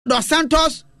dos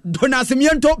Santos,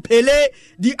 Donacimiento, Pele,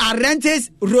 Di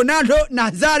Arrentes, Ronaldo,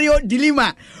 Nazario, Di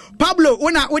Lima. Pablo,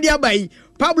 una Odiabai.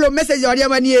 Pablo message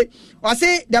Odiabanie. Or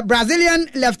say the Brazilian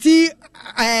lefty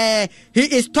he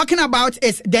is talking about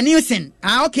is Denilson.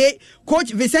 Okay.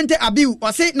 Coach Vicente Abiu.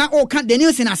 Or say na o kan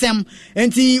Denilson asem.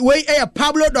 Enti we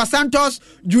Pablo dos Santos,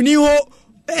 Juninho,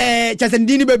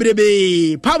 Chasendini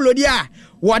Bebe. Pablo dia.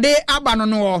 Wade abano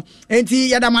no. Enti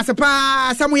yada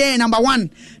masepa samuye number 1.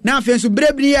 Na afensu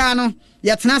brebria no.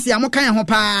 Yatenase amokan ho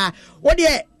pa.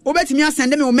 Wode obetimi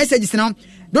send me messages no.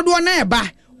 Dodo na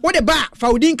eba. Wode ba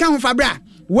Faudin kan ho fabra.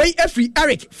 Way every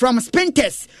Eric from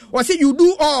Spinters. Or say you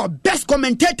do all best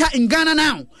commentator in Ghana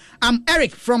now. I'm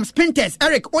Eric from Spinters.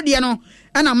 Eric Odiano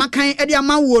and I'm Makan Edia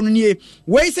Mawu.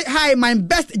 Way say hi, my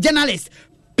best journalist.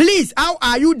 Please, how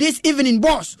are you this evening,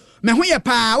 boss? Me ho ye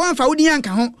pa wan Faudian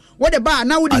ka ho. What the bar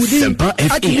now would you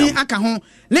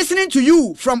listening to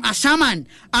you from Ashaman.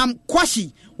 I'm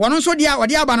Kwashi. Wano so dia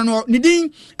wadiaba no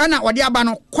nidin ana wadiaba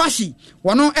no Kwashi.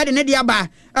 Wano ede ne diaba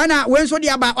ana wen so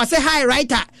diaba o say hi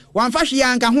writer. Wan fa hwe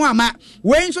anka ho ama.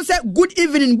 Wen so say good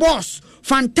evening boss.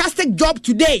 Fantastic job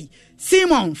today.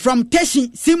 Simon from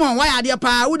Teshi. Simon why are there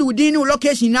pa would din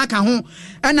location na ka ho.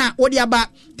 Ana wadiaba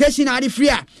Teshi na ade free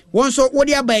a. Won so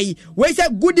wadiaba yi. We say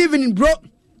good evening bro.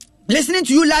 Listening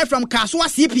to you live from Kasua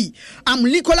CP. I'm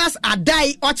Nicholas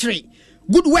Adai Otri.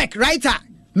 Good work, writer.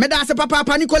 Medase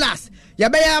Papa Nicholas.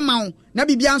 Yabeya Mau. Na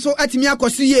bibianso atimi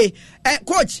akosiye.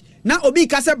 Coach, na obi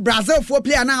kase Brazil for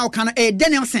player now can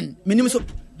Danielson. Minimum so.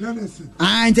 Danielson.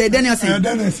 Danielson.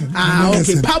 Danielson.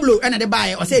 Okay. Pablo and the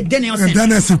buy or say Danielson.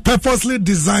 Danielson purposely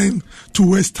designed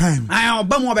to waste time.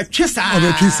 Bamu of Chesa.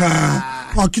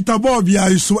 Or Kitabo bia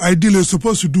is so ideally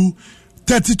supposed to do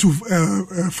 30 to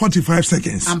 45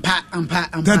 seconds.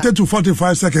 30 to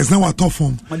 45 seconds. Now we're tough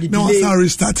form. Now I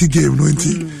restart the game. No,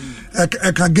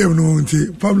 I can game no.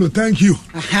 Pablo, thank you.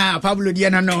 Pablo,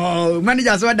 Diana, no.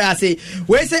 Managers, what I say?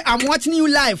 We say I'm watching you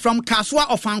live from Kaswa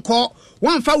of Anko.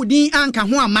 One Faudi Anka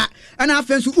Huama. And I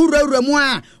feel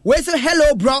Ura. We say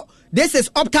hello, bro. This is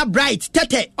Opta Bright.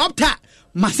 Tete, Opta.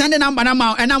 Masande number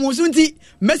now. And I'm Musunti.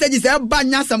 Messages are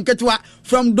banya some ketwa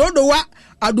from Dodowa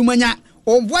Adumanya.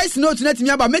 On voice note net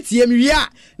me about metie me wia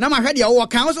na ma hwede o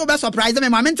kan also be surprise me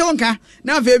ma mente wonka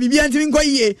na fa bibia ntimi nko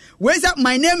yie. What's up?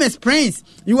 My name is Prince.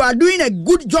 You are doing a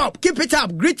good job. Keep it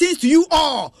up. Greetings to you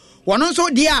all. One also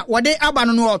dear what they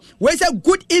abano no. What's up?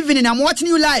 Good evening. I'm watching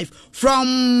you live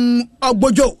from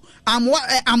Ogbojo. I'm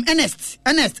Ernest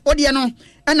odia no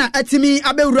na atimi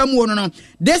abewura mu no.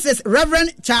 This is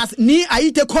Reverend Charles Ni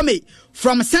Aite Kome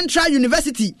from Central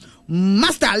University.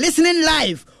 Master listening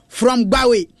live from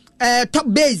Bawe.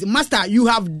 Top base master, you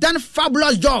have done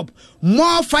fabulous job.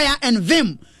 More fire and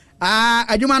vim.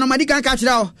 Aduma no madi kan catch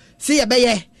now. See ya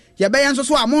beye nso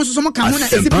so amon so mo kan ho na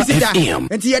esipisi da.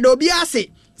 Enti ye do bi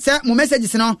ase. Say mo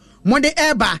messages no mo de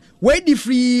eba we di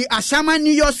free Ashama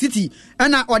New York City.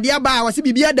 Na ode aba wase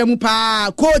bibia da mu pa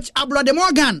coach Ablode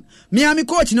Morgan. Miami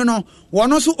coach no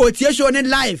wono so otie show ne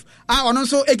live. Ono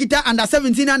so ekita under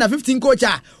 17 under 15 coach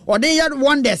ode yet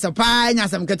wonders pa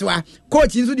nyasam ketwa.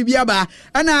 Coach nso di bia ba.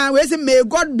 Na we say may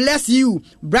God bless you.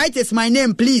 Bright is my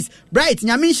name please. Bright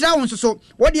nyame nhira won so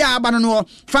ode aba no.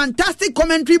 Fantastic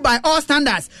commentary by all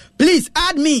standards. Please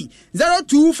add me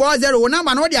 0240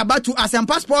 number no dey about to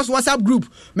Asempa Sports WhatsApp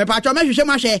group. Me patcho me hwehwe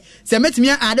ma hwe se metimi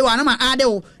ade wa na ma ade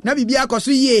wo na bibia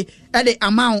koso yie e de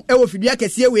amount e wo fidua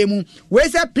kese we mu. We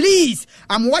say please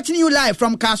I'm watching you live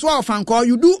from Kaswa of Anko.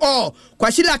 You do all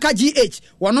Kwashilaka GH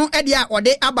wono e dia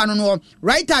ode aba no.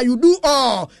 Writer you do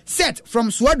all set from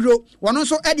Swadro wono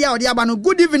so e dia ode aba no.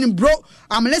 Good evening bro.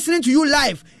 I'm listening to you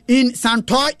live in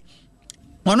Santoy.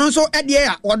 Wono so e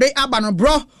dia ode aba no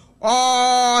bro.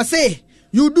 Oh, say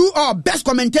you do all best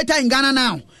commentator in Ghana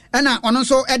now. Ena ono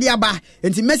so edi aba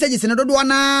enti messages ne dodo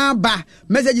na ba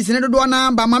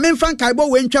ma men fan kaibo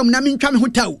we ntwam na men ntwam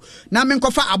hotaw na men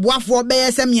kofa aboafo be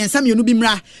yesa miensa mienu bi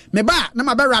mra me ba na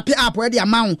ma be wrap up edi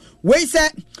amount we say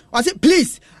or say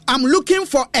please I'm looking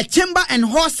for a chamber and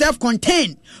hall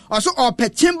self-contained also or per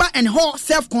chamber and hall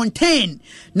self-contained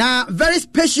na very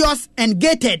spacious and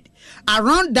gated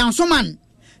around Dansoman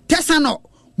Tesano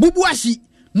Bubuashi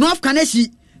North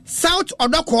Kaneshi South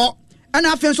Odoko and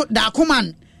afenso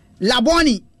Dakuman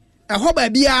Laboni a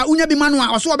hoba bia unya bi manu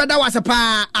a so obeda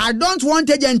wasepa. I don't want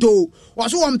agent o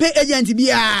so won pay agent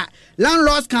bia.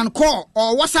 Landlords can call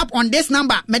or WhatsApp on this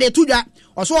number me de tuja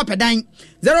so opedan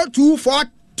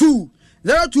 0242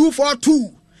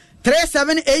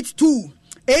 3782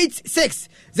 86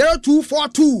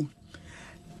 0242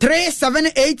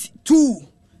 3782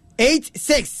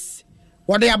 86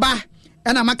 what they aba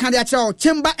and I'm a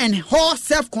chamber and hall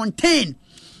self-contained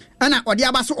ana odi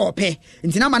aba so ope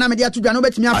ntina ma na me dia to dwa no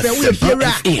betimi afre wo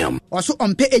efiewura oso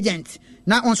ompe agent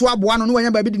na onso aboa no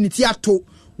wanya ba bi di ti ato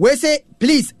we say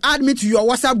please add me to your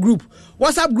WhatsApp group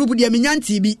dia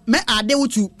menyanti bi me ade wo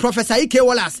to Professor Ike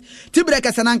Wallace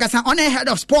Tibreka Sanankasa on a head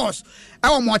of sports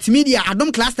our multimedia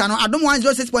Adom cluster no Adom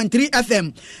 106.3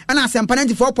 FM and Asempa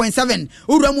 94.7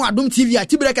 Uramu Adom TV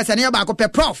Tibreka Sanaya ba ko pe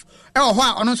prof e ho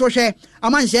a ono so hwe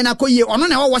amanhye na koye ono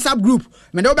na WhatsApp group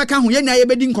me de obeka ho ye na ye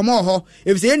bedi nkomo ho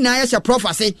e say na ye prof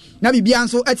ase na bibia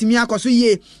nso atimi akoso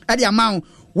ye e de amawo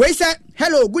we say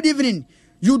hello good evening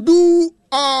you do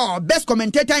best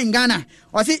commentator in Ghana.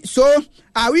 So,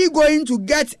 are we going to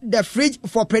get the fridge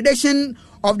for prediction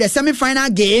of the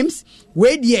semi-final games?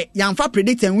 Wait, yeah, Yamfa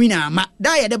predict and winner. Ma,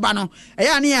 da ya de bano.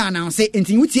 Ya ni ya announce it.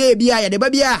 Inti utie biya ya de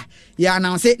babia. Ya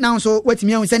announce it now. So, what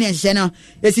me on send and channel?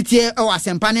 Esitie o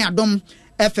Asempane Adom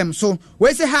FM. So,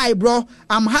 we say hi, bro.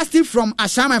 I'm Hasti from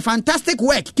Ashama. Fantastic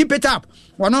work. Keep it up.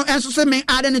 Wano enso se me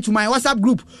add it to my WhatsApp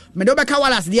group. Me do beka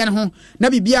walas diyan ho. Na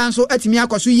bibia anso etimi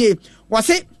akoso ye.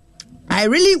 Wase I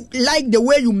really like the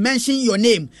way you mention your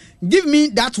name. Give me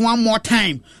that one more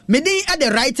time. Medi at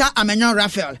the writer Amenyon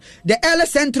Raphael, the El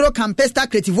Centro Campesta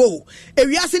Creativo.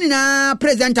 Ewiase na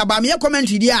presenter ba me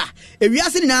commentary dia.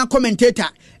 Ewiase na commentator.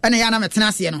 Ena yana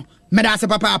metenase no. Medase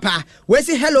papa. We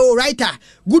say hello writer.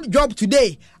 Good job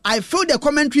today. I feel the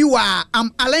commentary wa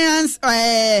alliance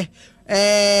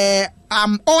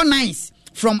all nice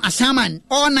from Ashaman.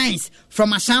 All nice.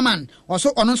 From Ashaman also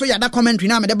ononso yada commentary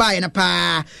na me de ba ye na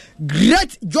pa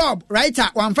great job writer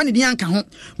wan fa ne dian ka ho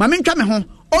ma me ntwa me ho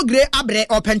ogre abre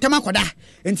o pentama koda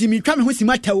enti mi twa me ho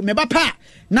simataw me ba pa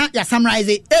na ya summarize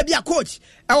e bia coach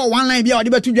e wo one line bia o de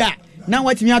betu dwa na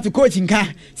watimi ato coach nka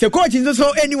se coach nso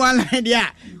so any one line dia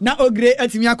na ogre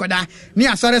atimi akoda ni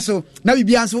asore so na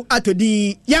bibia nso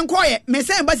atodi yenkoye me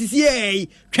se ba sisi e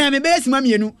twa me be sima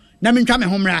mienu na me ntwa me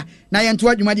ho mra na yento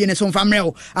adwuma de ne so mfa mrɛ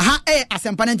o aha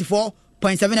Asempa 94.7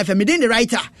 FM within the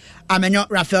writer Amenyo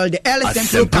Raphael the L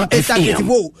Central Campesta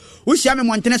Creativo wo hia me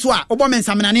montene so a obo me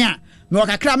nsamnane a me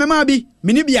wakakra me ma bi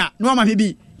me ni bia no ma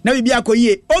bi na bibia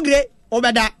akoyie ogre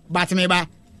obeda batme ba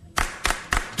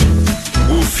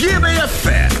Fie be ye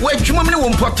fair. We dwuma me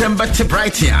won potem bet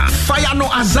bright here. Fire no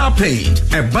azar paint.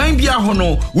 E ban bia ho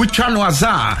no we twa no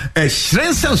azar. E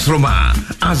hren sensroma.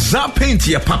 Azar paint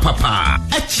ye papa.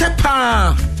 E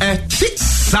chepa. E chi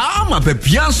sama be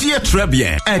bianso ye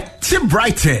trebien. E ti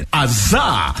brighten.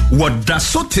 Azar wada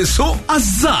so te so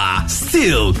azar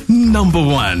still number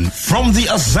 1 from the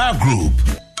Azar Group.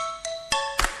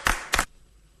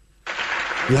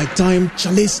 Like Time,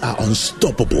 Chalice are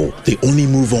unstoppable. They only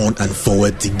move on and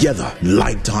forward together.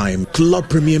 Like Time, Club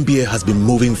Premium Beer has been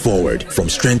moving forward from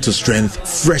strength to strength,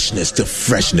 freshness to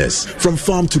freshness. From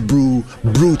farm to brew,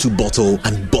 brew to bottle,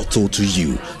 and bottle to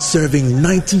you. Serving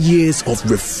 90 years of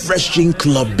refreshing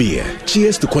club beer.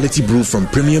 Cheers to quality brew from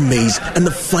premium maize and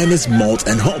the finest malt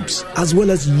and hops. As well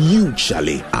as you,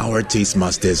 Charlie, our taste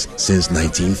masters since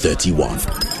 1931.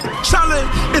 Charlie,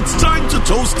 it's time to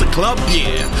toast the club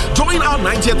beer. Join our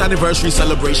 90th anniversary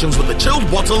celebrations with a chilled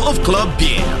bottle of club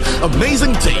beer.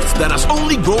 Amazing taste that has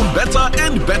only grown better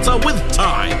and better with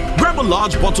time. Grab a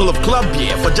large bottle of club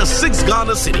beer for just 6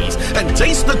 Ghana cedis and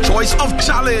taste the choice of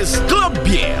Chalice. Club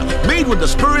beer, made with the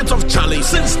spirit of Chalice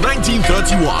since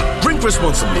 1931. Drink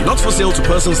responsibly, not for sale to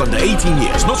persons under 18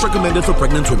 years. Not recommended for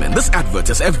pregnant women. This advert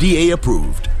is FDA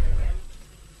approved.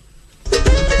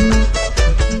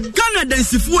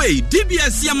 Densifue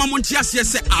DBS Yamamontia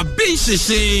says a bench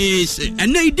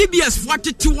and nay DBS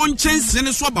 41 chance and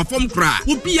a swap of form cry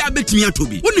will be a bit me to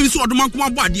be. When you saw the Makwa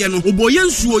Badiano,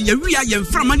 Oboyensu, Yaria, and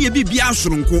Framania Bibia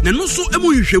Sonko, and also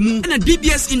Emushemu and a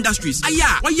DBS Industries.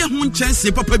 Aya, why you chance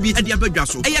Papa be at the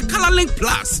Abegaso? Aya Colorlink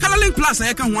Plus,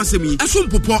 I can once me, a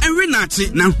Sumpo and Renati,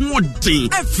 now what day?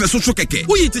 F. Keke,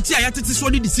 who you to tea at this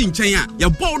one in the same China, your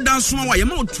ball down small, I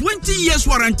am 20 years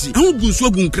warranty. Who goes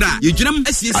so good cry? You jam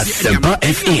SCS.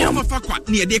 FM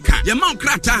near Deka, Yaman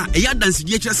Krata, a Yadan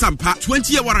CDH Sampa,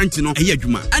 20-year warranty no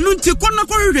Ayajuma. And until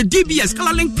the DBS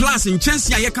Colorlink Plus in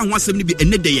Chansia Yakan was be a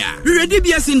Nedea.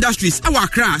 DBS Industries, our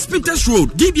crass, Spinters Road,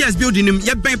 DBS Building him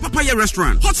Yabay Papaya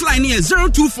Restaurant. Hotline here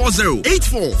 0240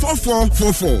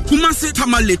 844444. Kumasi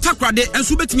Tamale Takrade and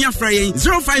Subetimia Frey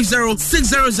 050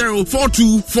 600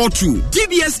 4242.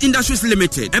 DBS Industries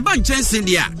Limited. A bunch of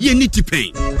India, you need to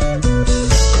pay.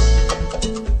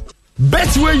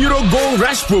 Betway Euro Gold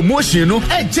Rush promotion no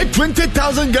e che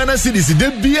 20,000 Ghana cedis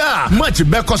de bia match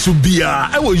beko so bia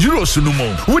e wo Euro so no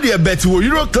mo wo de Betway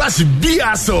Euro class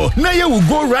bia so na ye wo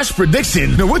Gold Rush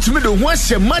prediction na wotumi do ho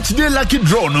ahye match day lucky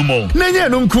draw no mo na nye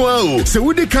no nko o se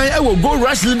wo de kan e wo Gold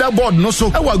Rush leaderboard no so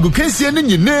e wo agukansie ne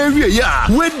nyina wie ya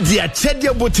we dia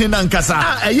chede botin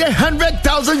ankasa e ye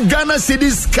 100,000 Ghana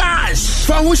cedis cash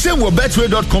fa ho hye wo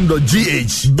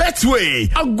betway.com.gh Betway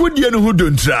agudie no ho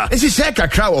dontra e hye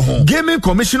kakra wo ho Gaming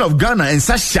Commission of Ghana and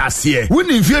Sashasye. We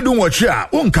need to do what you are.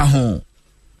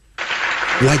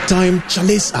 Like Time,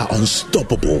 Chalice are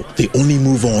unstoppable. They only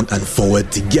move on and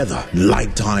forward together.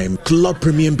 Like Time, Club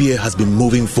Premium Beer has been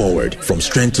moving forward from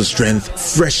strength to strength,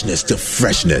 freshness to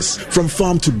freshness. From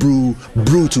farm to brew,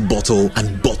 brew to bottle,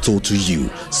 and bottle to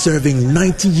you. Serving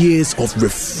 90 years of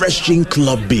refreshing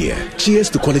club beer.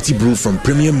 Cheers to quality brew from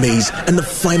Premium Maize and the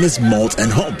finest malt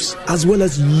and hops. As well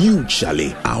as you,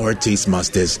 Charlie, our taste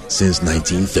masters since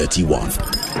 1931.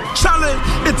 Charlie,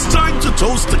 it's time to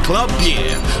toast the club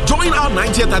beer. Join our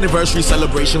 90th anniversary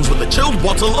celebrations with a chilled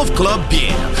bottle of club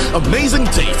beer. Amazing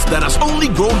taste that has only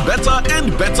grown better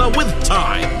and better with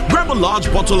time. Grab a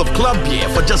large bottle of club beer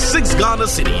for just 6 Ghana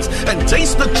cedis and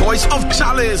taste the choice of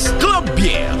Chalice. Club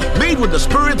beer, made with the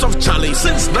spirit of Charlie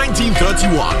since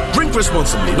 1931. Drink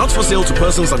responsibly, not for sale to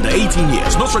persons under 18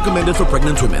 years. Not recommended for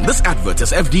pregnant women. This advert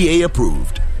is FDA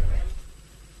approved.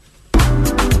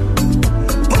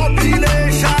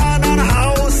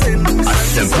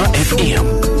 FM.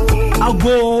 I'll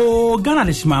go Ghana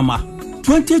this mama.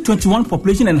 2021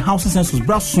 population and housing census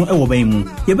brought soon a wobemu.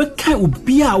 Yebeka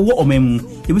ubia wo omemu.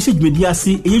 Yebese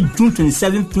dwediase June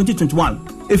 27, 2021.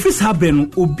 If it's happen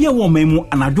obia wo omemu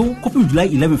anado kopim July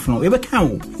 11 no yebeka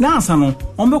wo. Na ansa no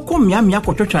ombeko mia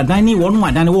kwotwetwa dan ni wonu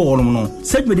adan wo wolom no.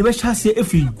 Said we be chase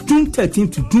every June 13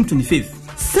 to June 25th.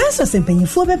 Census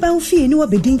empanyfo beba ofie ni wo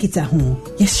bedin kita ho.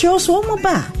 Yesho so mo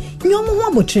ba. Nyomo ho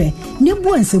abotre ne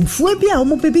bu ansemfo bia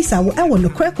wo bebisa wo e wo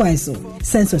lokrekwan so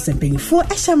census empanyfo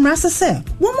ehямra sese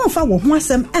wo mo fa wo ho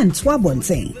asem ent wo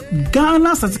abonten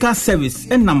Ghana Statistical Service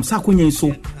enam sakonyen so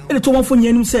e to wonfo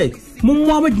nyanim say mo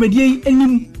abadwumadi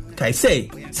anim kai say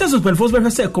census empanyfo be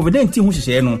say COVID-19 ho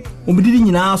hyehye no o medidi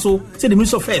nyina so say the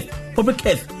Ministry of Health, Public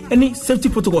Health any safety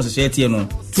protocols hyehye no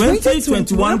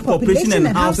 2021 population and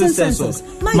housing census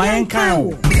mayan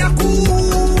kan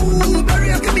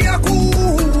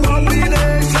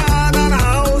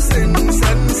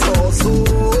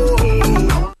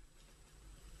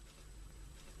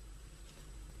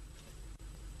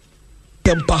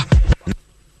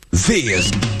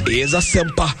This is a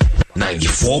Semper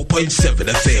 94.7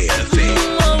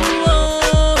 FM.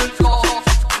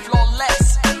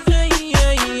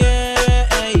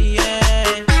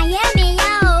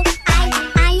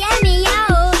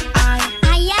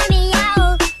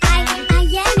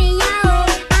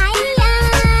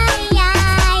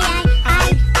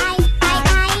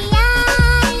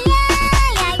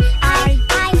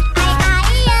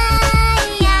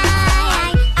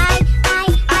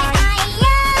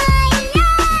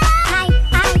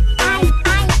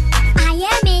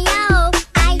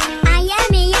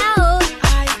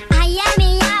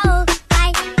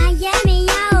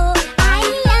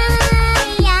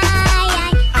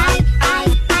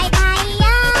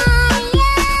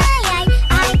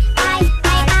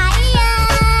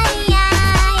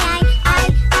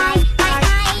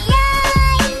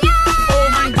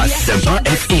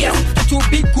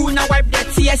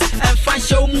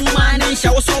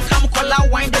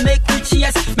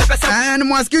 And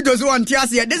mosquitoes want to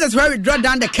see. This is where we draw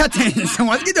down the curtains.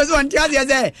 Mosquitoes want to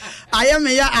say, I am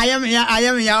here.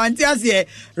 Want to see.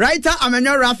 Writer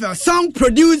Emmanuel Raphael. Song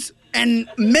produced and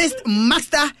mixed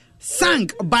master sung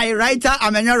by writer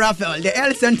Emmanuel Raphael, the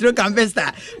El Centro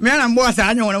Campesta. Me and boss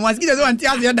are no mosquitoes want to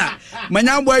see that.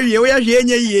 Manya boy, we are here.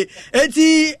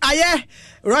 Eti aye.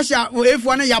 Russia, if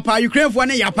one yapa, Ukraine one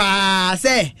yapa,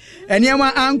 say, and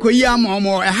yama uncle yam or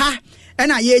more. Aha.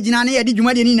 And I ye Jinani, I did you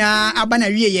madina abana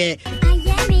ye.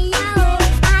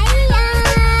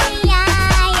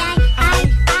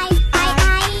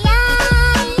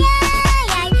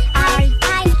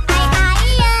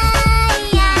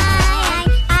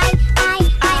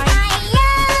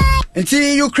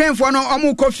 Nti Ukraine for no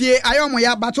omu kofie ayomo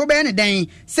ya bato be ne den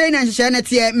say na hye na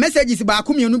tie messages ba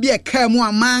ko mienu bi e ka mu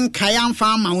aman kayan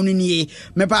fa ma wonu nie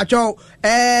me pa cho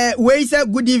we say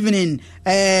good evening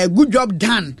good job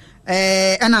done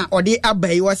ana odi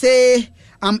abai we say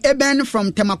I'm Eben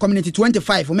from Tema Community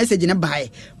 25 for message na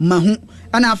bai mahu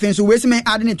ana afen so we say me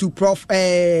add to Prof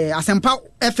Asempa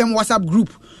FM WhatsApp group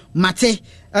mate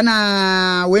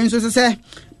ana we so say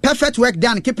perfect work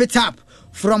done, keep it up.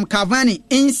 From Cavani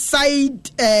inside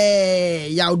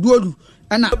Yaudodu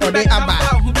ɛna ɔde aba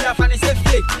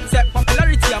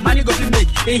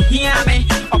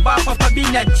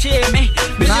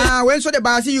na when so the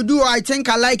basi you do I think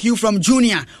I like you from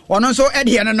Junior ɔno nso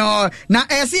ɛde no na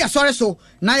ɛsi asɔre so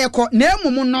na yɛkɔ na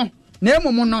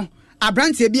emu no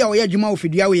abrante bi a ɔyɛ adwuma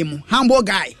ofidua we mu humble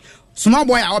guy small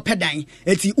boy a opedan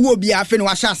eti uo bia afi no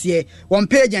wahyase won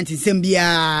pay agent nsem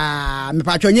bia me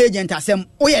patwo nye agent asem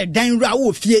oye dan wura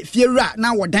wo fie wura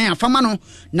na wo dan afama no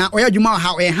na oye adwuma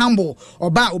ha oye humble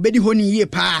oba obedi honi yie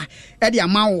pa e de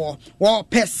amawo wo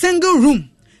per single room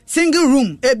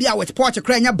e bia with porch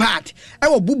kranya bad e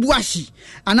wo bubuashi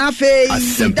ana fe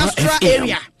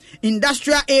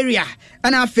industrial area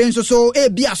and afen so e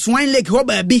bia Swan Lake ho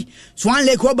baabi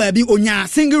onya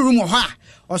single room ho ha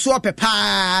oso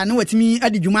pepa na watimi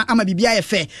adidwuma ama bibia ye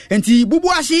fe enti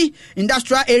bubuashi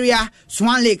industrial area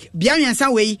Swan Lake bia nyansa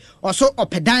wei oso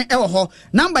opedan e wo ho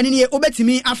number ni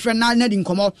obetimi afre na di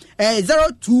nkomo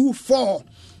 024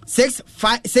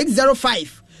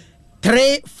 605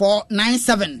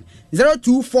 3497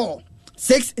 024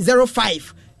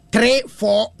 605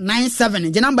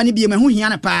 3497 je number ni bi me hu hia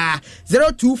na pa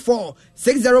 024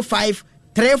 605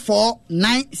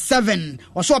 3497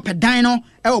 oso opedan no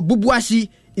e bubuashi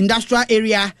industrial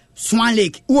area Swan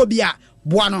Lake uobia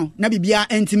boano na bibia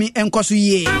entimi enkoso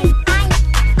yie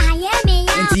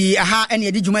enti aha ene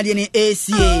edi dwumade ne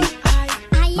ACA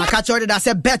makacho de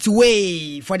say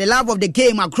Betway for the love of the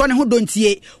game akrone ho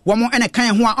dontie wo mo ene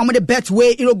kan ho a omo de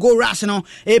Betway iro go rush no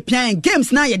e pian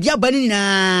games na ye dia bani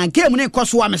na game ne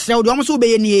koso amsrew de omo so be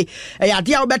ye nie e ya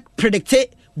dia obet predict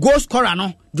goal scorer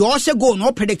no the also go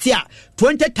no predict ya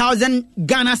 20,000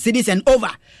 Ghana cedis and over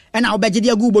and I'll bet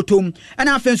you go bottom and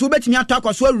our friends will bet me attack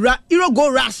or so iro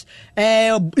go rush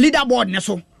leaderboard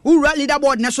neso ura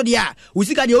leaderboard neso dia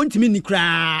usika de ontimi ni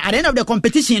kra at the end of the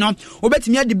competition no obet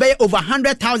me the bay over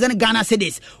 100,000 Ghana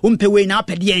cedis umpewe na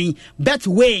pedien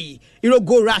Betway iro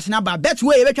go rush na ba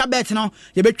Betway you betwa bet no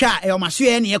you betwa e o maso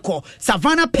e ne ekọ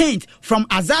Savannah Paint from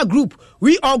Azar Group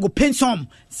we all go paint some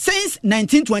since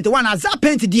 1921 Azar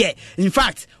Paint there in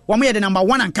fact we are the number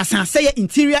one and kasa say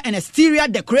interior and exterior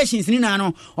decorations ni na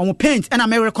no on paint and I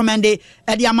may recommend it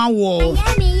at the amount wall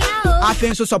I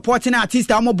think so supporting artists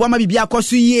amo boama bibia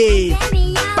koso ye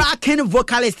backing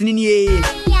vocalist ni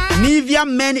Nivea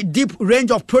Men deep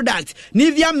range of products.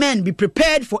 Nivea Men, be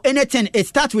prepared for anything. It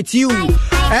starts with you.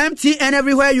 MTN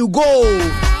everywhere you go.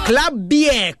 Club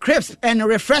beer, crisp and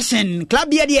refreshing. Club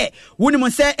beer there.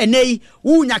 Wouldn't say ene.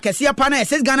 Unya kesia pana.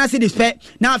 Says Ghana cedis pe.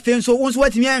 Now feel so. Once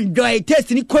what me enjoy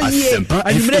taste ni kwa ye. And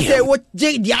you may say what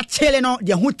Jake dia chele no.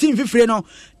 Dia who team fifre no.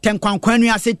 Ten kwanu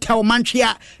ya say tell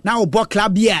manchia. Now bo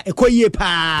club beer. Eko ye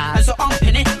pa. So on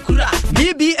pene kura.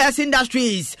 DBS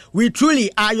Industries. We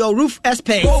truly are your roof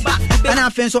experts. And I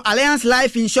think so Alliance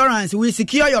Life Insurance will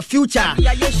secure your future.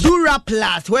 Dura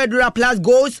Plus, where Dura Plus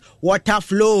goes, water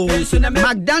flows.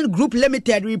 McDonald Group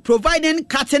Limited, we providing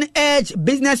cutting-edge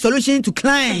business solution to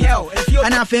clients.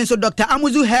 And I think so Dr.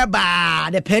 Amuzu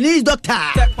Herba, the Penny's doctor.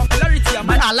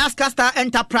 Alaska Star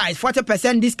Enterprise,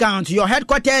 40% discount. Your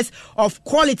headquarters of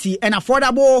quality and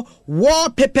affordable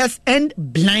wallpapers and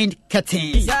blind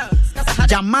curtains.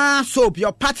 Jama Soap,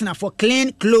 your partner for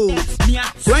clean clothes.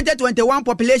 2021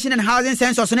 population and housing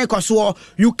census.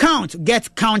 You count,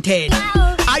 get counted.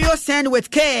 Ayo send with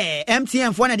care.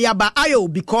 MTN for Nadiaba Ayo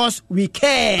because we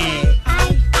care.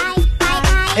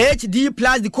 HD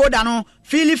plus decoder no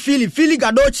Fili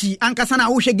Gadochi ankasana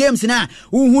uhwe games na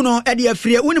uhuno edi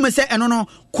afrie unime se eno no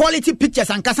quality pictures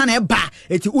ankasana eba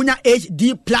eti unya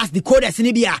HD plus decoder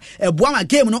sini bia eboa ma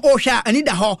game no ohwa ani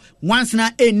da ho once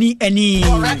na eni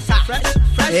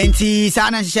enti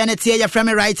sana shene tie ya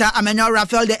frame writer Emmanuel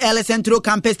Raphael de L Centro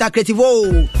Campus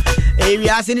Creativo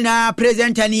area sini na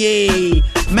present ani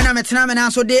mena metna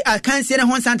mena so de kan se ne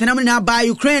ho santana na by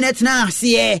Ukraine etna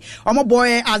sie omo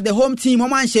boy as the home team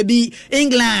omo anshebi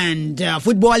England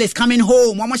football is coming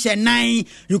home omo she 9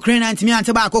 Ukraine antimi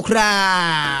antaba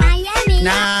akokra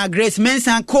na Grace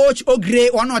Mensah coach Ogre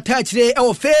on touch day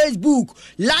our Facebook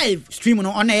live stream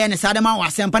no on air ne sadema wa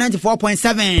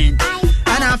 94.7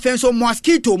 and I feel so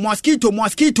mosquito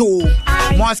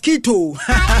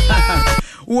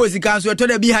who is the council to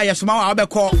the behind small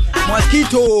abeko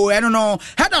mosquito I don't know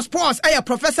head of sports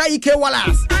Professor EK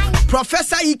Wallace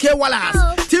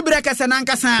Tibreka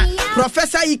Sanankasa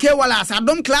Professor EK Wallace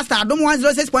Adom Cluster Adom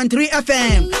 106.3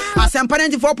 FM Asempa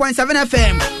 94.7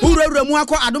 FM Uro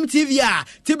Muako Adom TV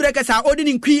Tibreka sa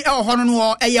Odin Kwi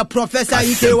Hono Professor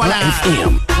EK Wallace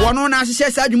Wono na hye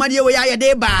sa dwumade we ya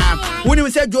deba When we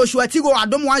say Joshua Tigo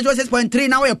Adom 106.3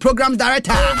 now a program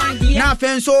director. Now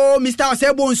so Mr.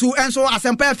 Osebonsu and so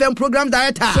Asempa FM program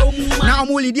director. Now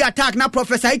Muli di attack now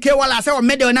Professor Ike Wallace or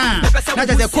Medona. That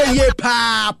is a Koye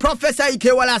pa Professor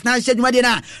Ike Wallace now Shed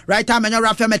Madina. Right time and your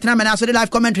Rafa Metna so the live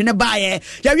commentary in the buy.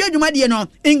 Ya read Madino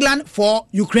England 4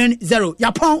 Ukraine 0.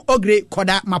 Yapon Ogre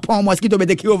Koda Mapon mosquito be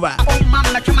the Kiova. Oh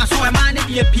Mamma Kama so a man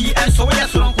and so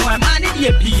yes on a man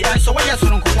and so yes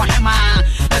on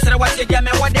Kohema. That's what you get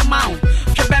me what the mount.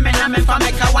 Kebemena me fa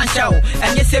make one show.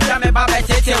 And you say me baba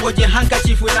tete with your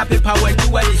handkerchief with a paper when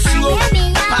you were slow.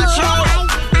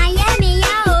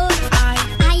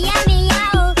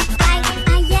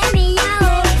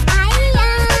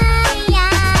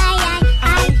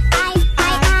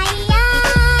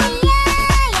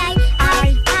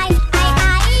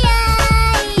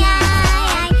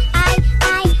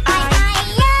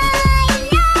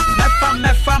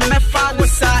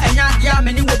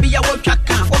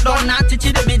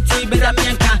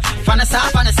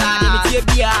 Fanasa,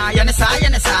 Bia, Yanasa,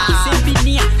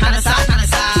 Simbinia, Hanasa,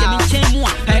 Semichemua,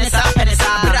 Penesa,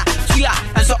 Tia,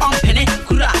 and so on Penny,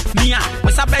 Kura, Mia,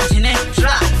 was a Benjine,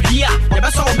 Tra, Pia,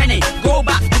 never so many. Go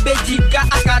back to Bejiga,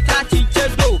 Akata, teacher,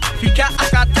 do, Pika,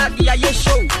 Akata, Dia,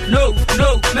 show. No,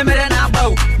 Memerana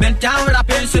bow, mental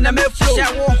rapping, and a flow.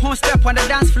 Shower, home step on the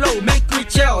dance floor, make me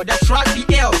chill, the track be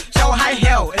ill, shower high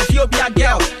hell, if you'll be a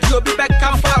girl, you'll be back,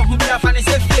 come far, who be a funny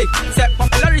say fake, set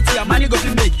popularity, a money go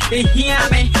to make. Hear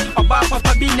me, about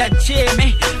Papa being a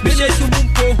chimney. Millions who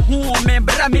who me,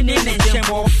 but I'm in it,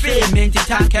 more fame, and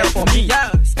to care for me.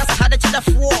 Yes, that's how the chiller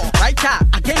for right now.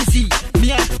 I can see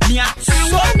me,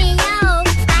 so me out.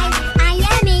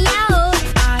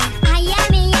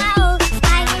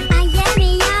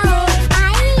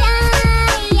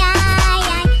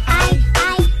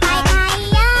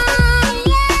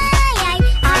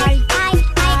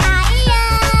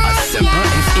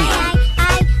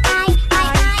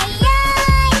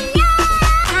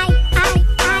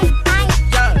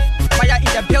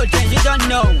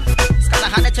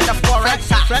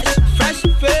 Fresh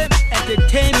film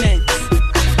entertainment.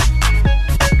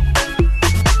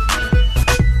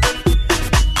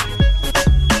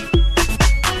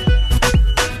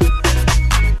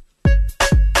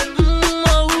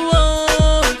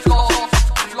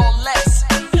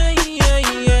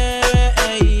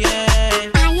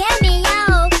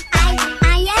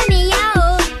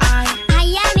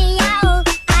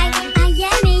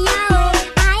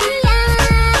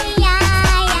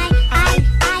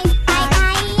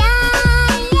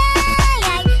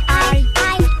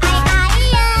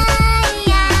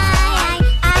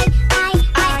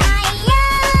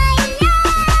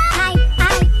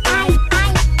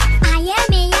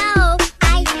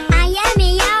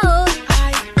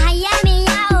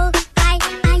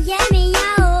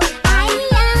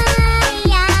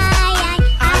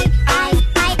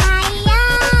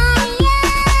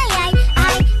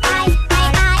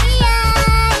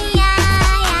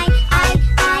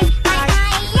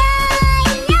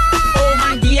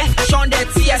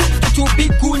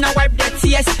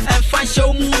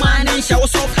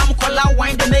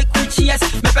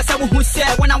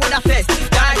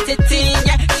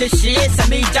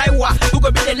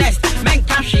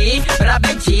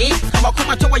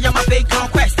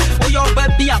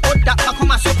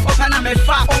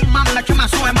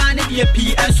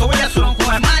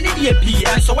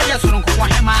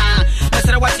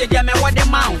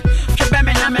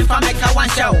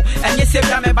 And you say,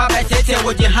 I'm about to tell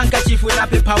what your handkerchief with a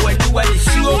paper when you were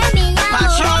slow.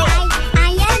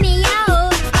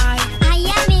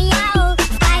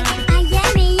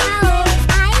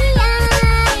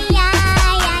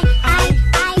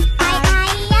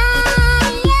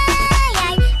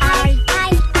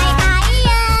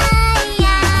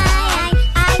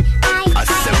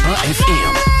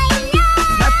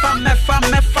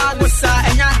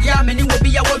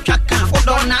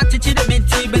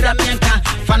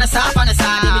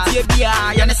 Fanasa, Bia,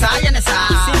 Yanasa,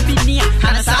 Simbinia,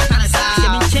 Hanasa,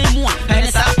 Semichemua,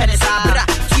 Penesa,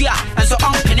 Tia, and so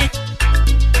on Penny.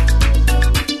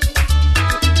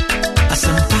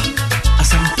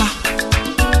 Asampa,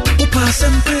 Upa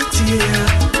Sampetia,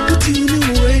 Putinu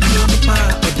Radio, Papa,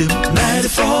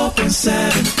 94.7,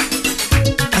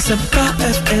 Asampa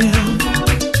FM,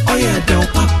 oh yeah, don't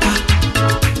pop.